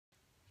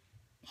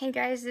Hey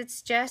guys,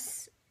 it's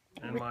Jess.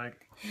 And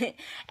Mike.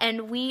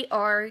 And we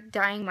are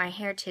dyeing my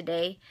hair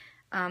today.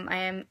 I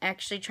am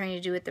actually trying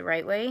to do it the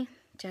right way.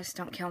 Jess,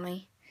 don't kill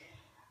me.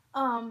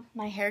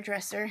 My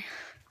hairdresser.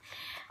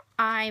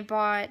 I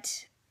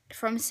bought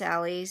from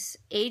Sally's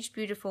Age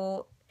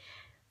Beautiful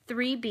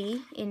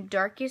 3B in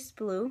darkest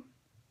blue.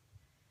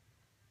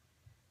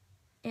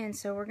 And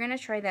so we're going to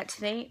try that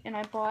today. And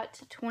I bought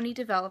 20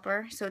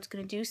 developer, so it's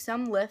going to do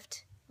some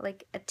lift,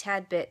 like a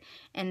tad bit,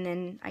 and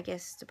then I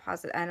guess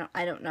deposit.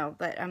 I don't know,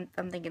 but I'm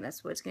thinking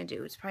that's what it's going to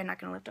do. It's probably not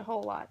going to lift a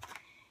whole lot.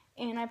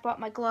 And I bought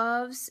my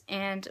gloves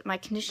and my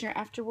conditioner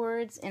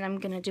afterwards, and I'm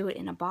going to do it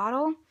in a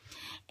bottle.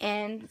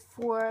 And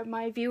for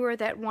my viewer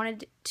that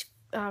wanted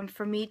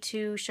for me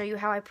to show you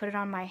how I put it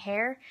on my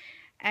hair,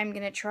 I'm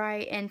going to try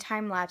and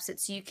time-lapse it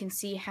so you can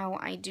see how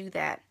I do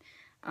that.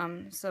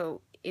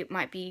 So it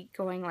might be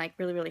going like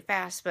really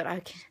fast, but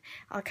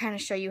I'll kind of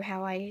show you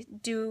how I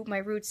do my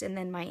roots and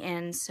then my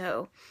ends.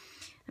 So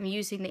I'm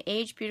using the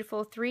Age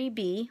Beautiful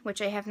 3B,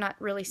 which I have not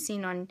really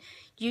seen on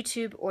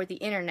YouTube or the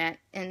internet,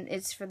 and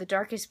it's for the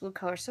darkest blue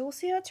color. So we'll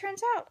see how it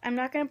turns out. I'm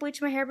not going to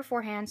bleach my hair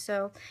beforehand,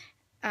 so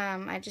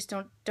I just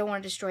don't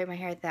want to destroy my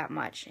hair that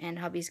much, and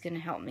hubby's going to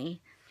help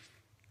me.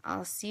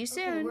 I'll see you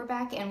soon. Okay, we're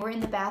back and we're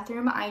in the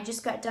bathroom. I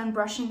just got done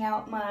brushing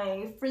out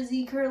my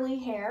frizzy curly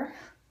hair,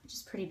 which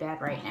is pretty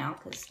bad right now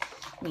because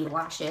I need to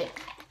wash it.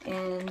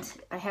 And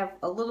I have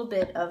a little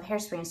bit of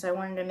hairspray, so I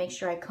wanted to make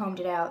sure I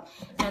combed it out.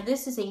 Now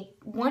this is a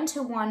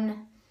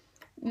 1-to-1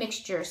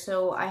 mixture,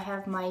 so I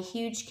have my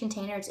huge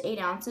container. It's 8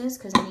 ounces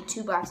because I need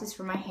 2 boxes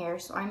for my hair.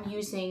 So I'm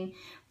using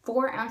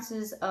 4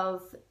 ounces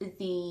of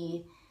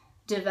the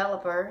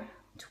Developer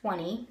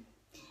 20,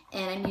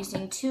 and I'm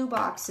using 2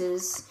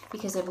 boxes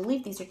because I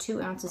believe these are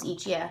 2 ounces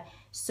each. Yeah,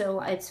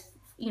 so it's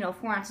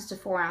 4 ounces to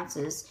 4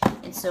 ounces,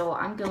 and so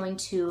I'm going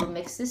to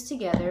mix this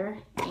together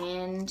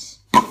and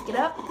pick it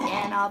up,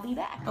 and I'll be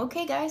back.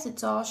 Okay guys,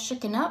 it's all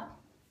shooken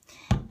up.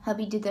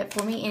 Hubby did that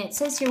for me, and it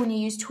says here when you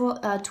use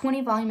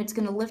 20 volume, it's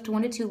going to lift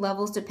 1 to 2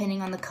 levels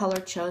depending on the color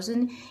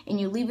chosen, and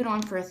you leave it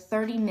on for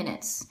 30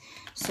 minutes.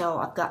 So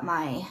I've got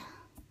my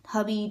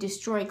Hubby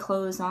Destroy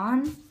clothes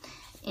on,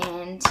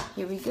 and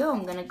here we go.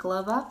 I'm going to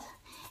glove up,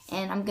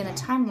 and I'm going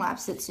to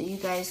time-lapse it so you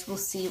guys will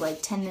see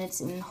like 10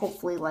 minutes and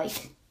hopefully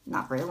like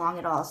not very long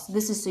at all. So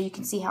this is so you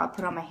can see how I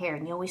put on my hair,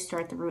 and you always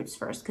start the roots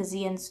first because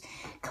the ends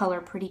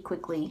color pretty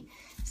quickly.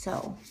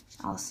 So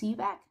I'll see you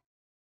back.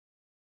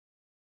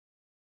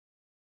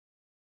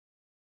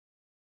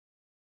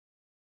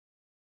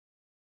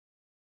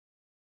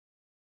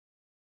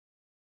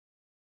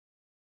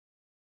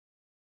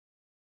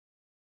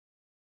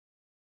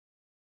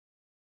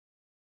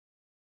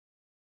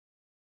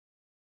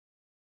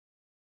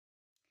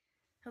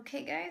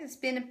 Okay guys, it's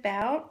been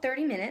about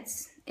 30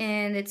 minutes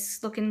and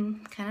it's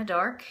looking kind of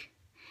dark.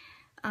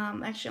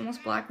 Actually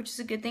almost black, which is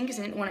a good thing because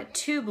I didn't want it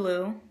too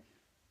blue.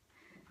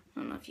 I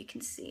don't know if you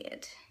can see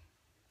it.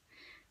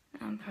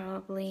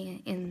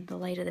 Probably in the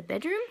light of the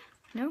bedroom.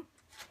 No?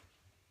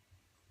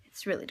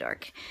 It's really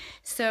dark.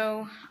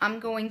 So I'm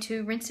going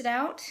to rinse it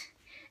out,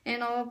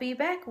 and I'll be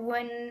back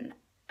when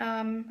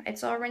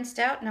it's all rinsed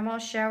out and I'm all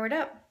showered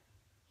up.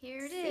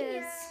 Here it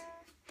is.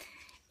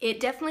 It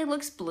definitely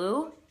looks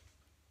blue.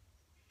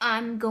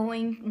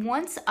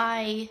 Once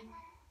I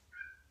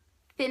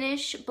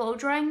finish blow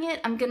drying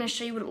it, I'm gonna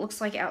show you what it looks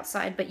like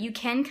outside, but you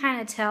can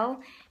kind of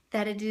tell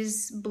that it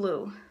is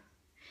blue.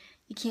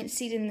 You can't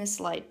see it in this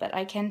light, but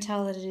I can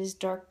tell that it is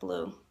dark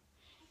blue.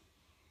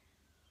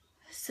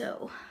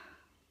 So,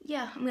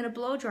 yeah, I'm gonna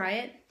blow dry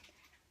it,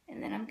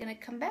 and then I'm gonna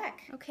come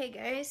back. Okay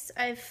guys,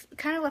 I've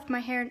kind of left my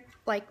hair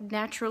like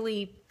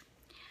naturally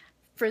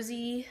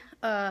frizzy,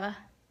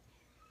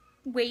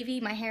 wavy.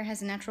 My hair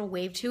has a natural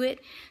wave to it,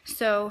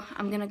 so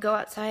I'm gonna go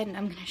outside and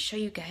I'm gonna show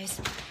you guys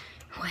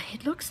what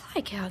it looks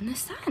like out in the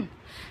sun.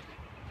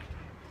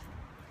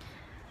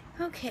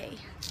 Okay,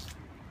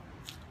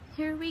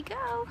 here we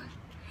go.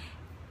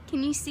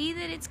 Can you see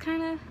that it's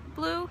kind of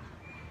blue?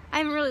 I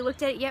haven't really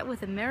looked at it yet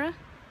with a mirror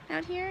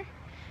out here.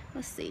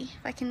 Let's see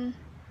if I can,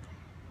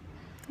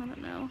 I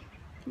don't know,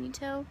 can you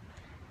tell?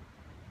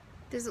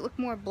 Does it look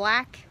more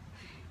black?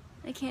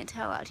 I can't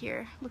tell out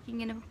here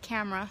looking in a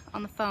camera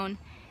on the phone.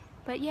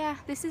 But yeah,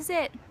 this is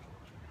it.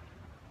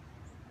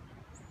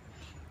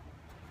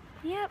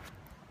 Yep.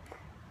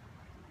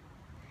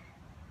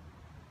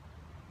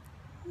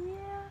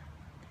 Yeah.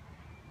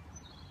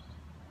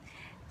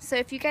 So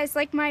if you guys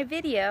like my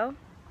video,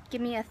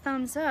 give me a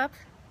thumbs up.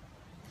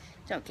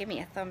 Don't give me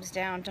a thumbs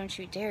down. Don't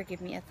you dare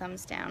give me a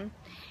thumbs down.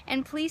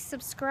 And please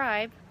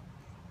subscribe.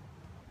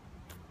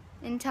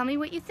 And tell me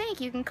what you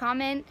think. You can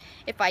comment.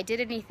 If I did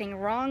anything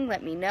wrong,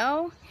 let me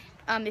know.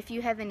 If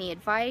you have any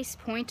advice,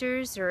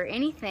 pointers, or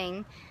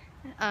anything,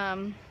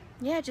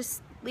 yeah,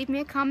 just leave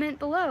me a comment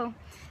below.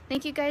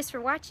 Thank you guys for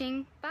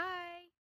watching. Bye.